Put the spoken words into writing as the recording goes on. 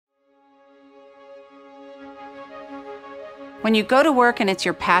When you go to work and it's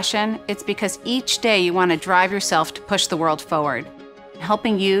your passion, it's because each day you want to drive yourself to push the world forward.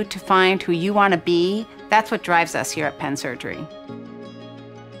 Helping you to find who you want to be, that's what drives us here at Penn Surgery.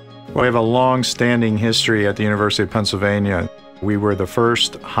 We have a long-standing history at the University of Pennsylvania. We were the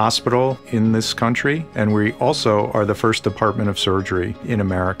first hospital in this country, and we also are the first department of surgery in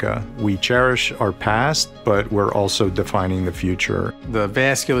America. We cherish our past, but we're also defining the future. The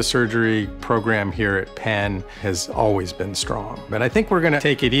vascular surgery program here at Penn has always been strong, but I think we're going to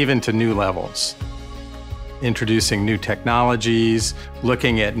take it even to new levels. Introducing new technologies,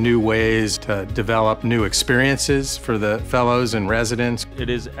 looking at new ways to develop new experiences for the fellows and residents.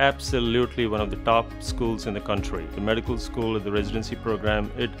 It is absolutely one of the top schools in the country. The medical school and the residency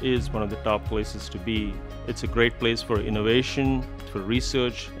program, it is one of the top places to be. It's a great place for innovation, for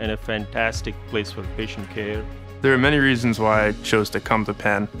research, and a fantastic place for patient care. There are many reasons why I chose to come to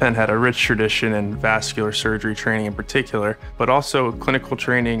Penn. Penn had a rich tradition in vascular surgery training in particular, but also clinical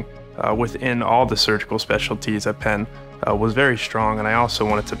training within all the surgical specialties at Penn was very strong, and I also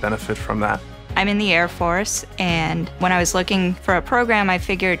wanted to benefit from that. I'm in the Air Force, and when I was looking for a program, I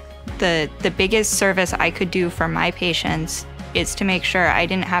figured the biggest service I could do for my patients is to make sure I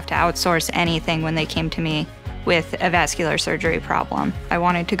didn't have to outsource anything when they came to me with a vascular surgery problem. I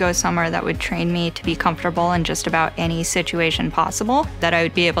wanted to go somewhere that would train me to be comfortable in just about any situation possible, that I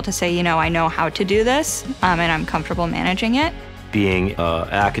would be able to say, you know, I know how to do this, and I'm comfortable managing it. Being an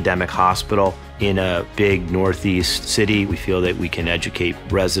academic hospital in a big Northeast city, we feel that we can educate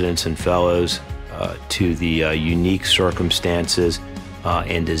residents and fellows to the unique circumstances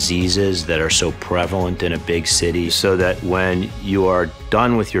and diseases that are so prevalent in a big city, so that when you are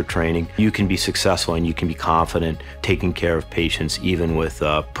done with your training, you can be successful and you can be confident taking care of patients even with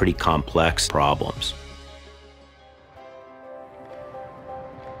pretty complex problems.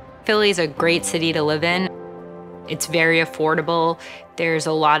 Philly is a great city to live in. It's very affordable. There's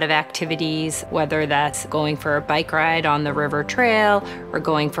a lot of activities, whether that's going for a bike ride on the River Trail or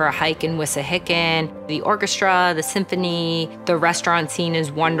going for a hike in Wissahickon. The orchestra, the symphony, the restaurant scene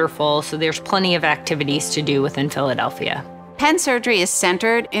is wonderful, so there's plenty of activities to do within Philadelphia. Penn Surgery is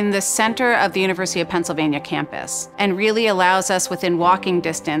centered in the center of the University of Pennsylvania campus and really allows us within walking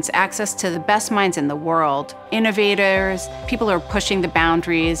distance access to the best minds in the world, innovators, people who are pushing the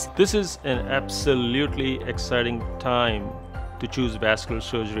boundaries. This is an absolutely exciting time to choose vascular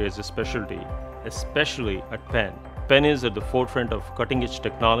surgery as a specialty, especially at Penn. Penn is at the forefront of cutting-edge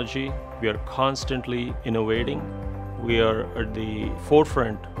technology. We are constantly innovating. We are at the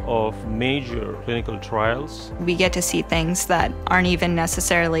forefront of major clinical trials. We get to see things that aren't even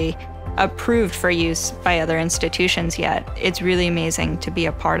necessarily approved for use by other institutions yet. It's really amazing to be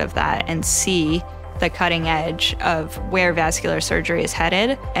a part of that and see the cutting edge of where vascular surgery is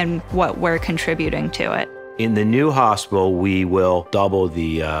headed and what we're contributing to it. In the new hospital, we will double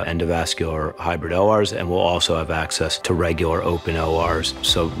the endovascular hybrid ORs, and we'll also have access to regular open ORs.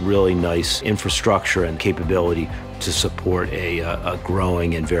 So really nice infrastructure and capability to support a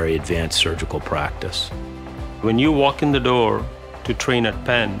growing and very advanced surgical practice. When you walk in the door to train at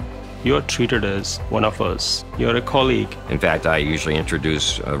Penn, you're treated as one of us. You're a colleague. In fact, I usually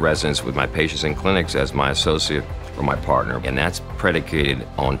introduce residents with my patients in clinics as my associate or my partner, and that's predicated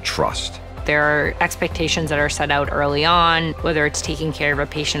on trust. There are expectations that are set out early on, whether it's taking care of a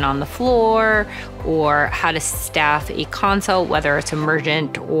patient on the floor or how to staff a consult, whether it's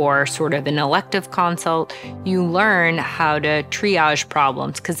emergent or sort of an elective consult. You learn how to triage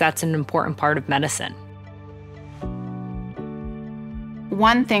problems because that's an important part of medicine.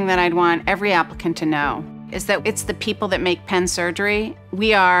 One thing that I'd want every applicant to know is that it's the people that make Penn Surgery.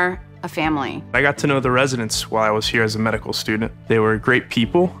 We are a family. I got to know the residents while I was here as a medical student. They were great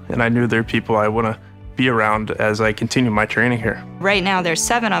people, and I knew they're people I want to be around as I continue my training here. Right now there's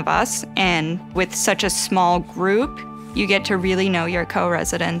 7 of us, and with such a small group, you get to really know your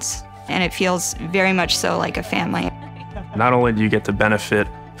co-residents, and it feels very much so like a family. Not only do you get to benefit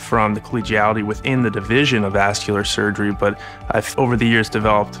from the collegiality within the division of vascular surgery, but I've over the years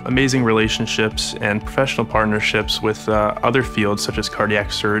developed amazing relationships and professional partnerships with other fields such as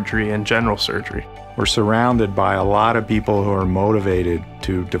cardiac surgery and general surgery. We're surrounded by a lot of people who are motivated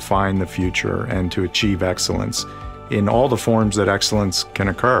to define the future and to achieve excellence in all the forms that excellence can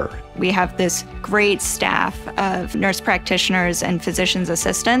occur. We have this great staff of nurse practitioners and physician's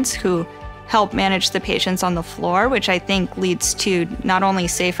assistants who help manage the patients on the floor, which I think leads to not only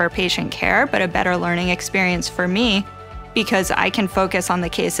safer patient care, but a better learning experience for me, because I can focus on the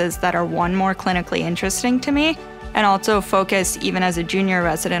cases that are, one, more clinically interesting to me, and also focus, even as a junior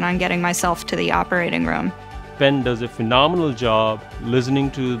resident, on getting myself to the operating room. Penn does a phenomenal job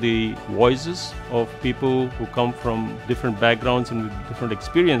listening to the voices of people who come from different backgrounds and with different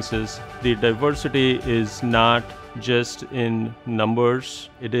experiences. The diversity is not just in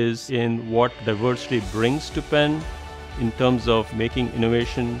numbers, it is in what diversity brings to Penn in terms of making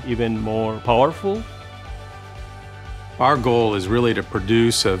innovation even more powerful. Our goal is really to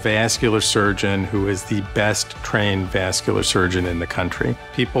produce a vascular surgeon who is the best trained vascular surgeon in the country.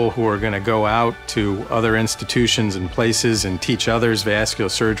 People who are going to go out to other institutions and places and teach others vascular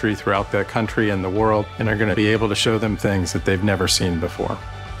surgery throughout the country and the world, and are going to be able to show them things that they've never seen before.